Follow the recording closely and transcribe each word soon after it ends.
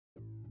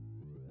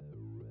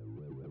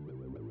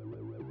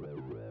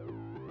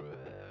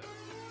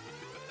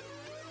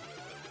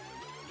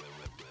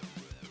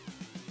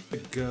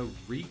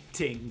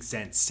Greetings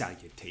and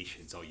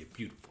salutations, all you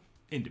beautiful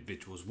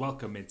individuals.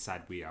 Welcome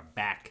inside. We are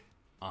back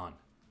on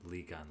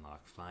League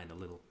Unlocked. Flying a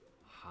little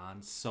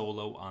Han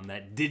Solo on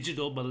that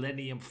digital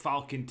Millennium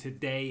Falcon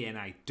today, and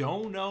I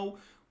don't know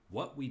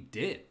what we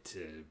did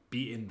to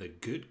be in the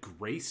good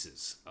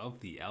graces of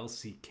the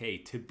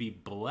LCK, to be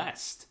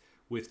blessed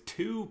with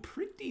two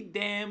pretty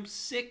damn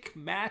sick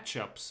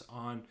matchups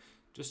on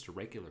just a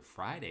regular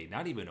Friday.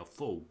 Not even a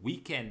full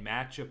weekend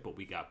matchup, but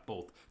we got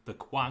both the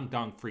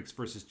Guangdong Freaks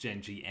versus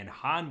Genji and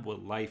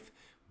Hanwha Life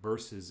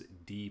versus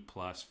D+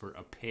 for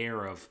a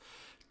pair of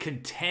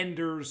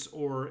contenders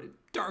or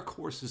dark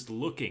horses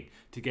looking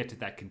to get to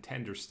that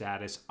contender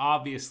status.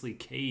 Obviously,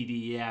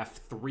 KDF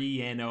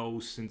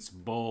 3-0 since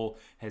Bull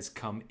has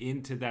come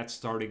into that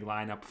starting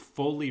lineup,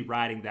 fully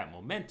riding that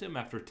momentum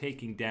after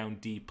taking down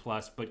D+.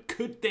 But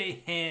could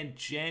they hand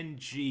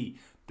Genji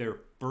their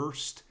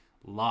first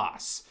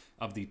loss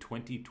of the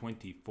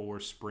 2024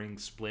 spring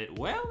split?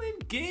 Well, in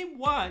game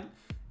one,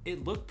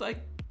 it looked like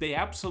they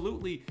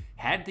absolutely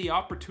had the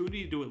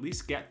opportunity to at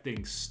least get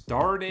things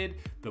started.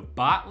 The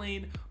bot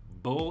lane,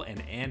 Bull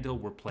and Andal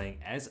were playing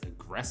as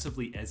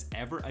aggressively as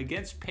ever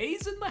against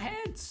Pays in the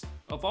heads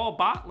of all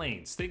bot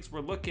lanes. Things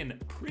were looking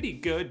pretty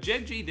good.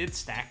 Genji did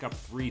stack up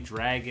 3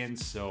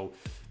 dragons, so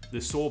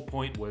the soul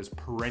point was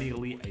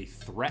perennially a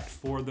threat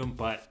for them,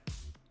 but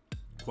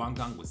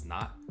Guangdong was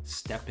not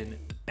stepping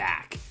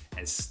back.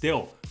 And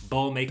still,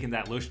 Bull making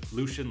that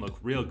Lucian look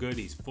real good.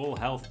 He's full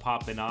health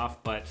popping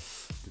off, but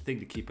the thing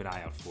to keep an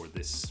eye out for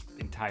this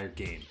entire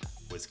game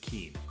was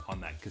Keen on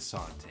that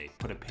Cassante.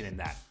 Put a pin in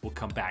that. We'll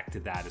come back to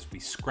that as we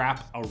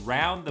scrap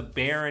around the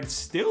Baron.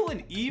 Still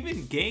an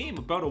even game,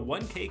 about a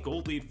 1k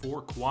gold lead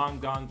for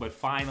Guangdong, but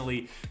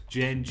finally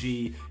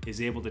Genji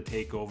is able to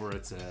take over.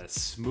 It's a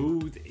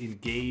smooth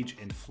engage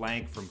and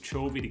flank from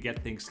Chovy to get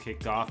things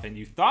kicked off, and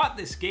you thought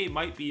this game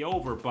might be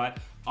over, but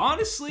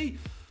honestly,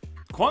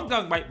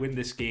 Guangdong might win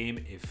this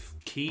game if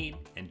Keen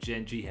and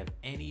Genji have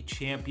any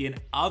champion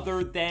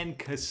other than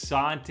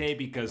Cassante,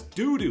 because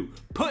Dudu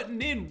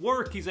putting in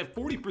work. He's at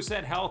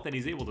 40% health and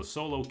he's able to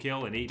solo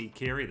kill an AD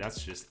carry.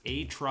 That's just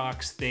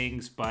Aatrox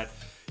things, but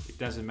it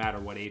doesn't matter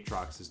what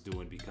Aatrox is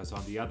doing because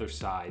on the other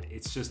side,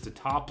 it's just a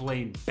top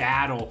lane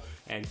battle.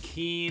 And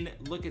Keen,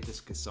 look at this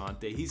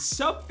Cassante. He's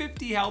sub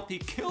 50 health. He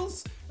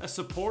kills a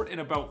support in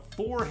about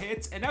 4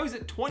 hits, and now he's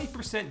at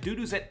 20%.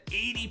 Dudu's at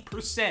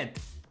 80%.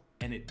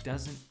 And it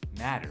doesn't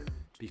matter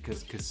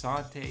because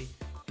Cassante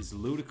is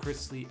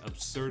ludicrously,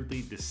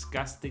 absurdly,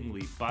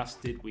 disgustingly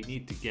busted. We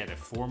need to get a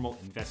formal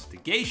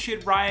investigation,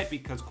 Riot,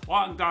 because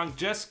Guangdong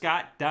just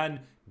got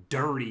done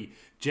dirty.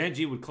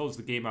 Genji would close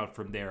the game out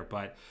from there,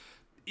 but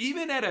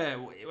even at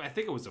I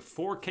think it was a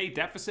 4k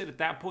deficit at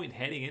that point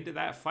heading into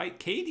that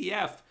fight,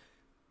 KDF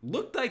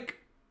looked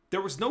like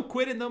there was no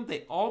quit in them.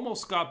 They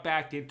almost got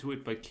back into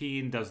it, but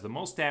Keen does the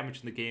most damage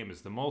in the game,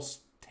 is the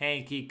most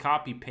tanky,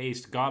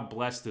 copy-paste. God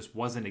bless this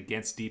wasn't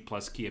against D+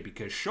 Kia,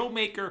 because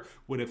Showmaker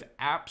would have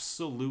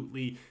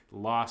absolutely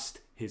lost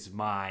his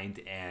mind.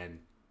 And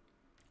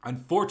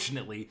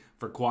unfortunately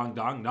for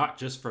Guangdong, not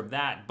just from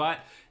that, but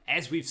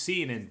as we've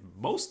seen in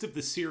most of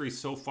the series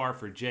so far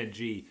for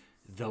Genji,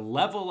 the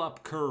level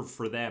up curve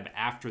for them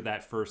after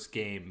that first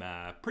game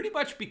pretty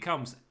much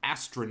becomes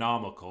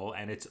astronomical,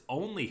 and it's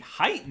only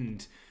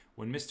heightened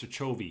when Mr.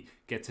 Chovy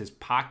gets his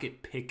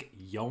pocket pick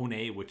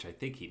Yone, which I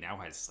think he now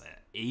has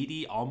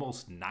 80,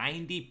 almost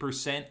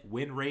 90%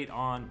 win rate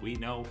on. We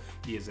know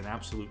he is an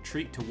absolute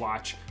treat to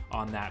watch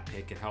on that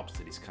pick. It helps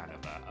that he's kind of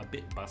a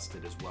bit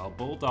busted as well.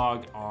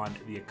 Bulldog on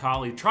the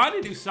Akali,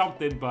 trying to do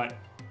something, but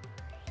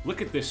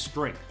look at this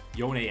string.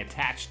 Yone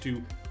attached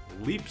to,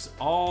 leaps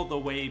all the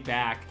way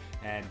back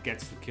and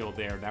gets the kill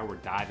there. Now we're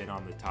diving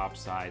on the top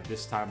side.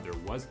 This time there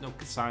was no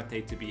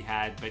Cassante to be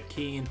had, but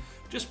Keen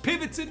just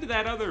pivots into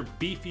that other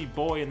beefy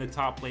boy in the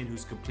top lane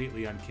who's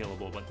completely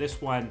unkillable. But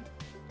this one,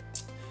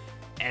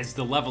 as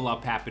the level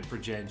up happened for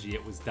Genji,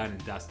 it was done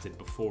and dusted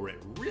before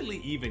it really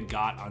even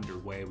got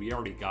underway. We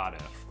already got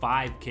a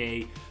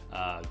 5k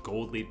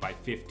gold lead by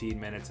 15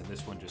 minutes, and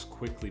this one just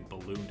quickly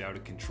ballooned out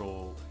of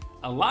control.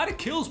 A lot of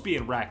kills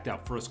being racked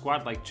up for a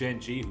squad like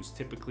Genji, who's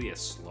typically a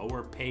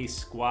slower pace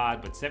squad,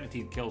 but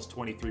 17 kills,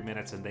 23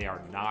 minutes, and they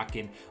are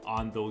knocking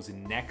on those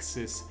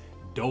Nexus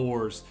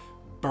doors,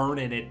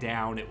 burning it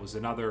down. It was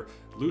another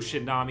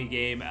Lucian Nami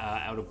game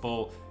out of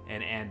Bull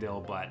and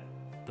Andal, but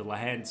the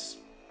Lahens,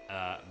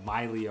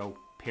 Mylio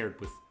paired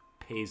with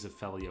Pays of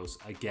Felios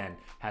again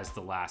has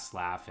the last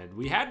laugh. And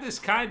we had this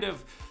kind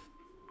of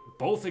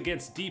both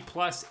against D+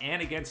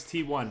 and against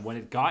T1. When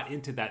it got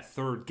into that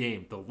third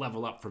game, the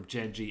level up from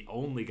Genji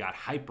only got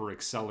hyper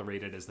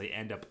accelerated as they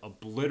end up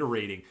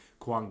obliterating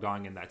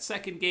Guangdong in that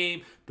second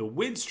game. The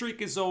win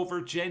streak is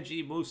over.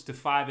 Genji moves to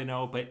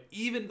 5-0, but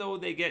even though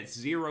they get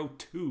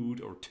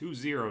 0-2'd or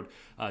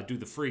 2-0'd, do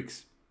the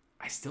Freaks,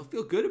 I still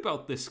feel good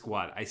about this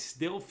squad. I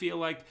still feel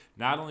like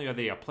not only are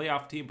they a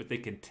playoff team, but they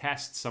can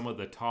test some of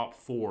the top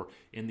 4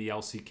 in the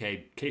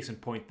LCK. Case in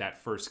point,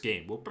 that first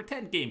game. We'll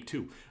pretend game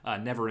 2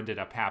 never ended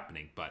up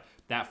happening. But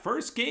that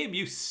first game,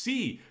 you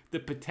see the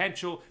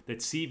potential that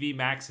CV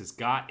Max has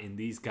got in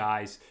these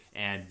guys.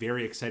 And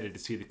very excited to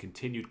see the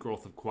continued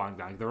growth of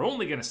Guangdong. They're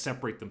only going to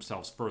separate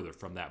themselves further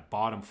from that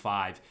bottom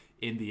 5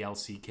 in the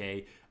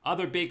LCK.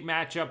 Other big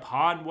matchup,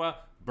 Hanwha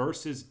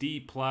versus D+,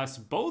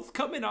 both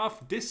coming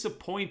off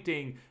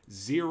disappointing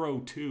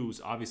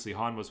 0-2s. Obviously,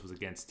 Hanwha's was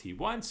against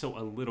T1, so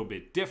a little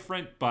bit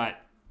different,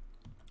 but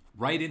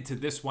right into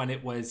this one,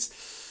 it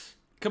was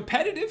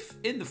competitive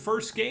in the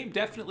first game,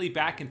 definitely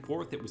back and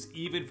forth. It was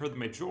even for the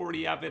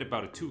majority of it,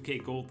 about a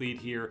 2k gold lead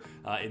here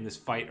in this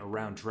fight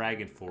around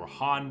Dragon for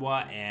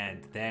Hanwha,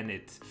 and then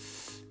it,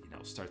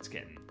 starts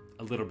getting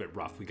a little bit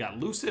rough. We got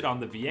Lucid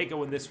on the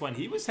Viego in this one.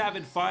 He was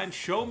having fun.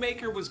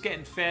 Showmaker was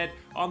getting fed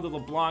on the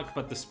LeBlanc,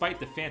 but despite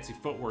the fancy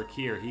footwork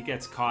here, he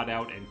gets caught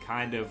out and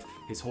kind of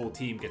his whole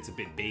team gets a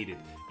bit baited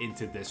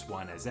into this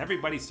one as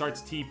everybody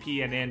starts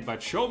TPing in, but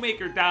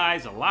Showmaker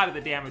dies. A lot of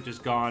the damage is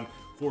gone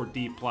for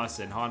D+, and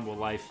Hanwha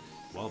Life,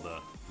 well, the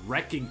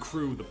wrecking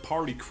crew, the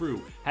party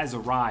crew has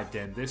arrived,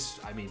 and this,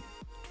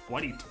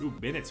 22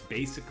 minutes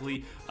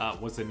basically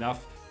was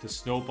enough to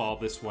snowball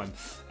this one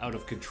out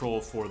of control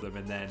for them,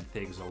 and then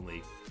things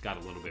only got a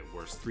little bit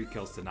worse. 3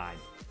 kills to 9.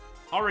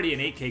 Already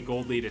an 8k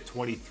gold lead at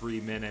 23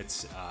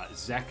 minutes.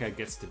 Zeka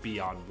gets to be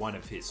on one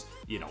of his,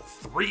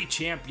 3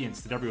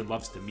 champions that everyone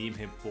loves to meme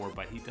him for,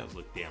 but he does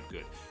look damn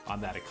good on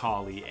that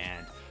Akali,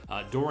 and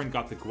Doran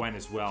got the Gwen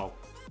as well.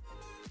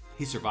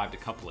 He survived a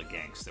couple of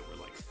ganks that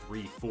were like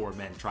 3-4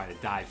 men trying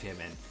to dive him,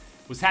 and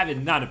was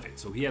having none of it.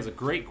 So he has a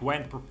great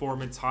Gwen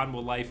performance.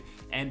 Hanwha Life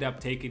end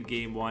up taking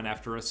game 1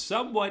 after a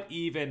somewhat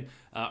even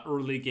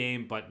early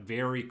game, but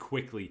very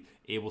quickly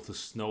able to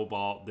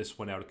snowball this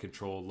one out of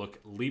control. Look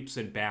leaps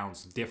and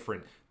bounds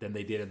different than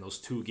they did in those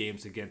 2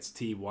 games against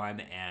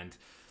T1, and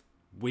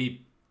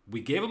we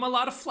gave him a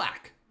lot of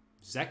flack.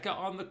 Zeka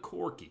on the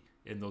Corki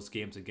in those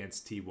games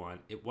against T1.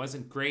 It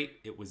wasn't great.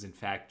 It was in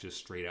fact just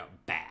straight up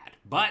bad.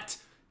 But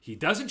he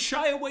doesn't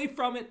shy away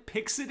from it,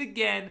 picks it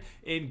again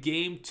in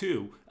game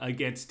 2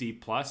 against D+,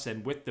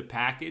 and with the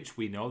package,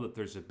 we know that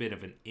there's a bit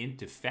of an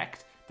int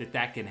effect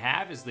that can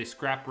have as they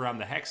scrap around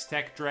the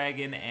Hextech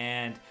Dragon,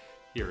 and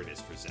here it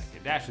is for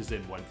Zeka. Dashes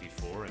in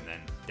 1v4 and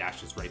then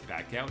dashes right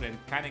back out and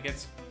kind of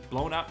gets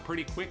blown up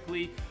pretty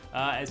quickly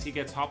as he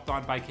gets hopped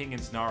on by King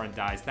and Snar and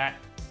dies. That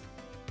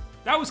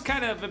was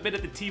kind of a bit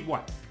of the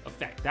T1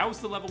 effect. That was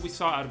the level we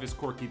saw out of his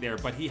Corki there,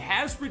 but he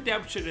has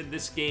redemption in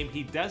this game.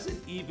 He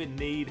doesn't even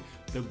need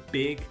the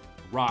big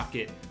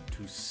rocket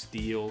to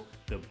steal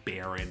the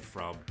Baron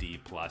from D+.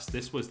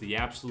 This was the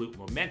absolute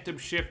momentum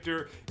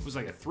shifter. It was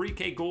like a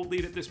 3k gold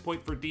lead at this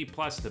point for D+.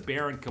 The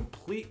Baron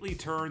completely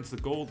turns the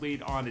gold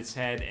lead on its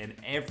head, and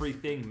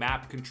everything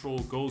map control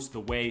goes the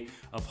way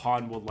of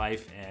Hanwha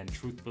Life, and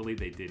truthfully,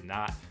 they did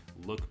not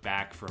look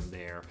back from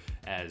there,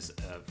 as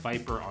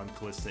Viper on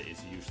Kalista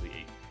is usually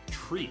a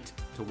treat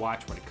to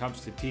watch when it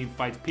comes to team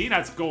fights.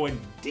 Peanuts going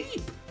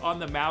deep on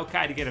the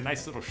Maokai to get a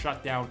nice little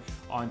shutdown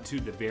onto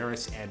the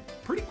Varus, and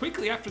pretty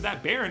quickly after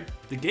that Baron,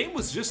 the game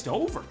was just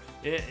over.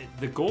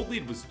 The gold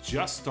lead was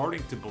just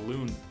starting to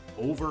balloon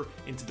over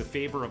into the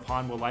favor of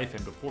Hanwha Life,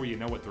 and before you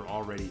know it, they're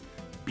already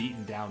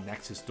beating down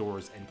Nexus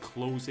doors and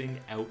closing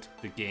out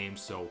the game.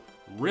 So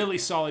really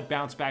solid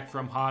bounce back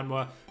from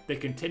Hanwha. They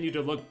continue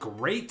to look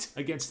great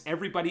against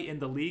everybody in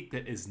the league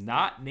that is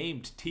not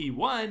named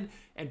T1.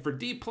 And for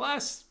D+,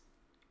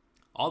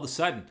 all of a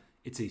sudden,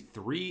 it's a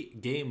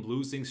 3-game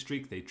losing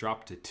streak. They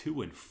dropped to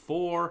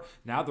 2-4.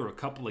 Now they're a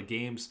couple of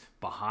games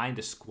behind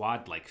a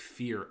squad like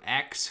Fear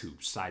X, who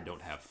side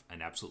don't have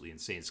an absolutely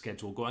insane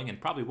schedule going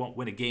and probably won't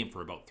win a game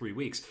for about 3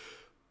 weeks.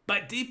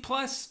 But D+,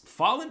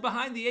 falling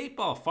behind the 8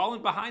 ball,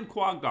 falling behind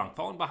Guangdong,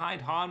 falling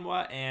behind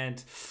Hanwha,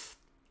 and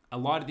a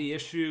lot of the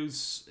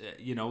issues,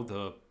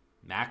 the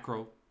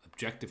macro,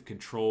 objective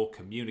control,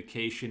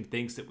 communication,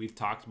 things that we've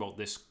talked about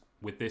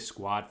with this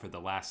squad for the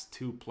last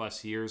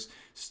 2+ years,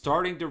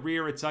 starting to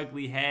rear its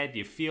ugly head.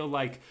 You feel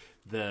like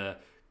the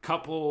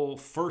couple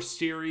first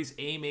series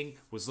aiming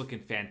was looking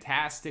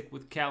fantastic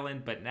with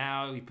Kellen, but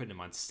now you put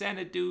him on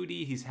Senna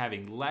duty. He's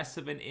having less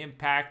of an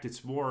impact.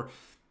 It's more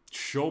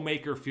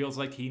Showmaker feels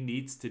like he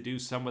needs to do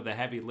some of the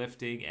heavy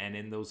lifting, and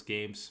in those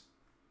games,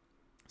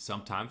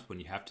 sometimes when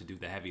you have to do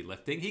the heavy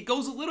lifting, he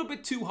goes a little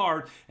bit too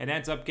hard and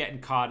ends up getting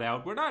caught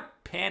out. We're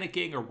not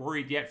panicking or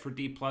worried yet for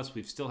D+.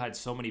 We've still had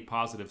so many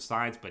positive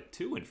signs, but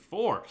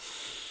 2-4.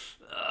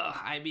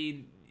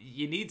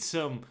 You need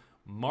some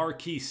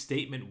marquee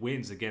statement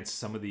wins against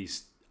some of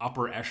these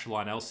upper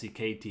echelon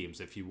LCK teams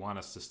if you want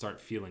us to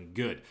start feeling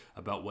good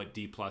about what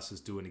D+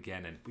 is doing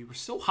again. And we were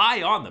so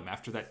high on them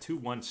after that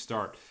 2-1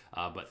 start,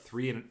 but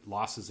 3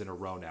 losses in a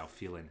row now,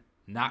 feeling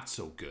not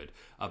so good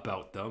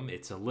about them.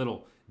 It's a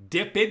little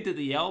dip into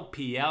the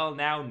LPL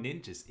now.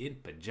 Ninjas in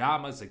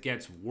pajamas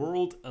against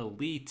World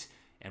Elite,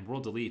 And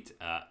World Elite,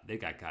 they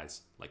got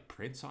guys like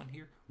Prince on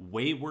here,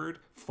 Wayward,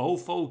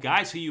 Fofo,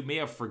 guys who you may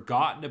have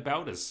forgotten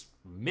about as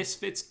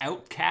misfits,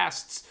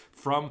 outcasts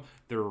from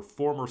their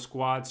former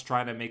squads,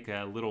 trying to make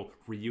a little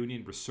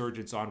reunion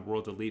resurgence on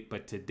World Elite.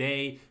 But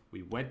today,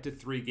 we went to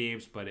 3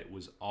 games, but it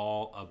was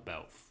all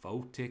about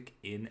Photic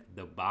in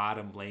the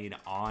bottom lane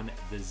on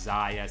the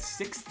Xayah.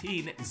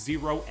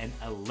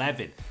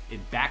 16-0-11 in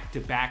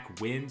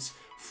back-to-back wins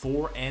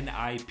for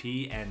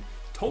NIP, and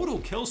total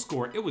kill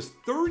score, it was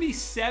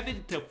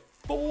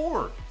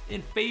 37-4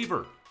 in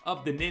favor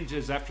of the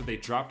Ninjas after they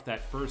dropped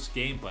that first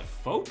game. But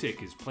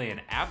Photic is playing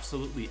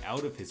absolutely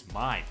out of his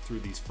mind through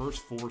these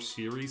first 4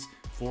 series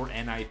for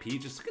NIP.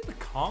 Just look at the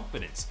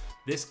confidence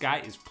this guy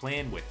is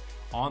playing with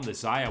on the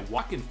Xayah,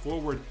 walking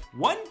forward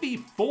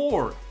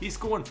 1v4. He's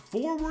going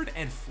forward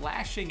and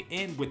flashing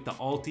in with the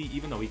ulti,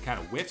 even though he kind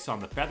of whiffs on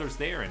the feathers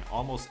there and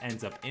almost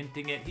ends up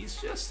inting it.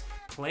 He's just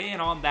playing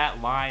on that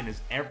line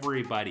as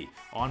everybody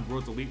on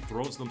World Elite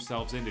throws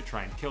themselves in to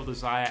try and kill the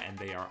Xayah, and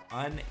they are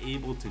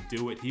unable to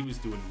do it. He was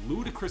doing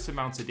ludicrous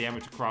amounts of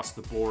damage across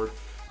the board.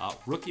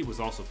 Rookie was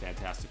also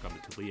fantastic on the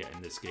Talia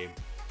in this game.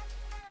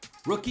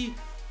 Rookie,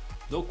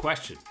 no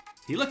question,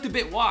 he looked a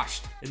bit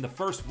washed in the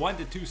first 1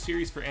 to 2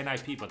 series for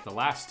NIP, but the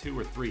last 2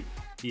 or 3,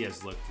 he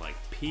has looked like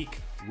peak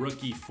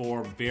rookie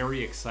form.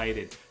 Very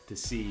excited to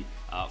see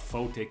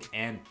Photic.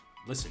 And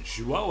listen,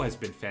 Zhuo has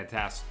been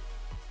fantastic.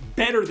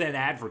 Better than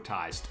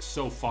advertised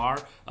so far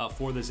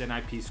for this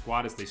NIP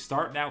squad as they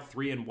start now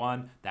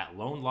 3-1. That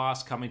lone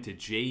loss coming to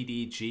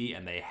JDG,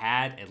 and they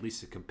had at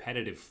least a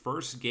competitive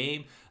first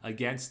game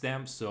against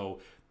them. So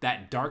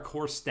that dark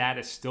horse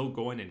status still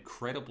going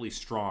incredibly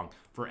strong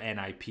for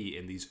NIP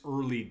in these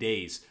early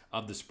days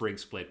of the spring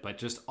split. But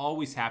just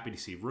always happy to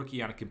see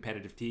Rookie on a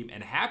competitive team,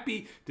 and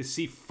happy to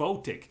see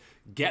Photic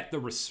get the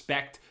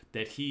respect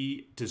that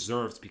he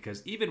deserves,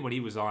 because even when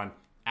he was on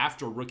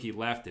after Rookie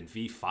left and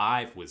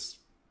V5 was,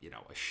 you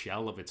know, a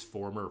shell of its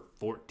former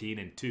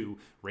 14-2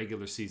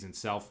 regular season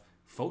self,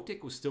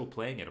 Photic was still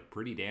playing at a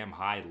pretty damn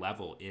high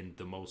level in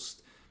the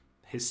most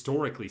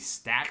historically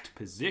stacked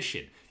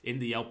position in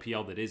the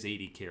LPL that is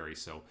AD carry.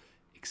 So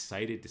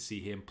excited to see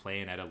him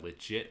playing at a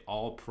legit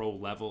all-pro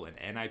level. And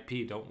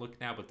NIP, don't look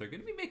now, but they're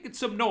going to be making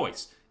some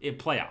noise in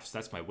playoffs.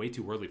 That's my way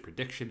too early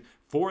prediction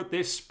for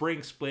this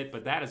spring split,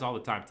 but that is all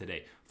the time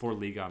today for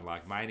League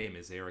Unlocked. My name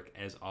is Eric.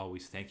 As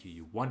always, thank you,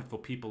 you wonderful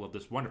people of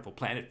this wonderful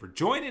planet, for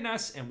joining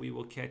us, and we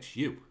will catch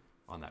you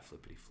on that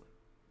flippity flip.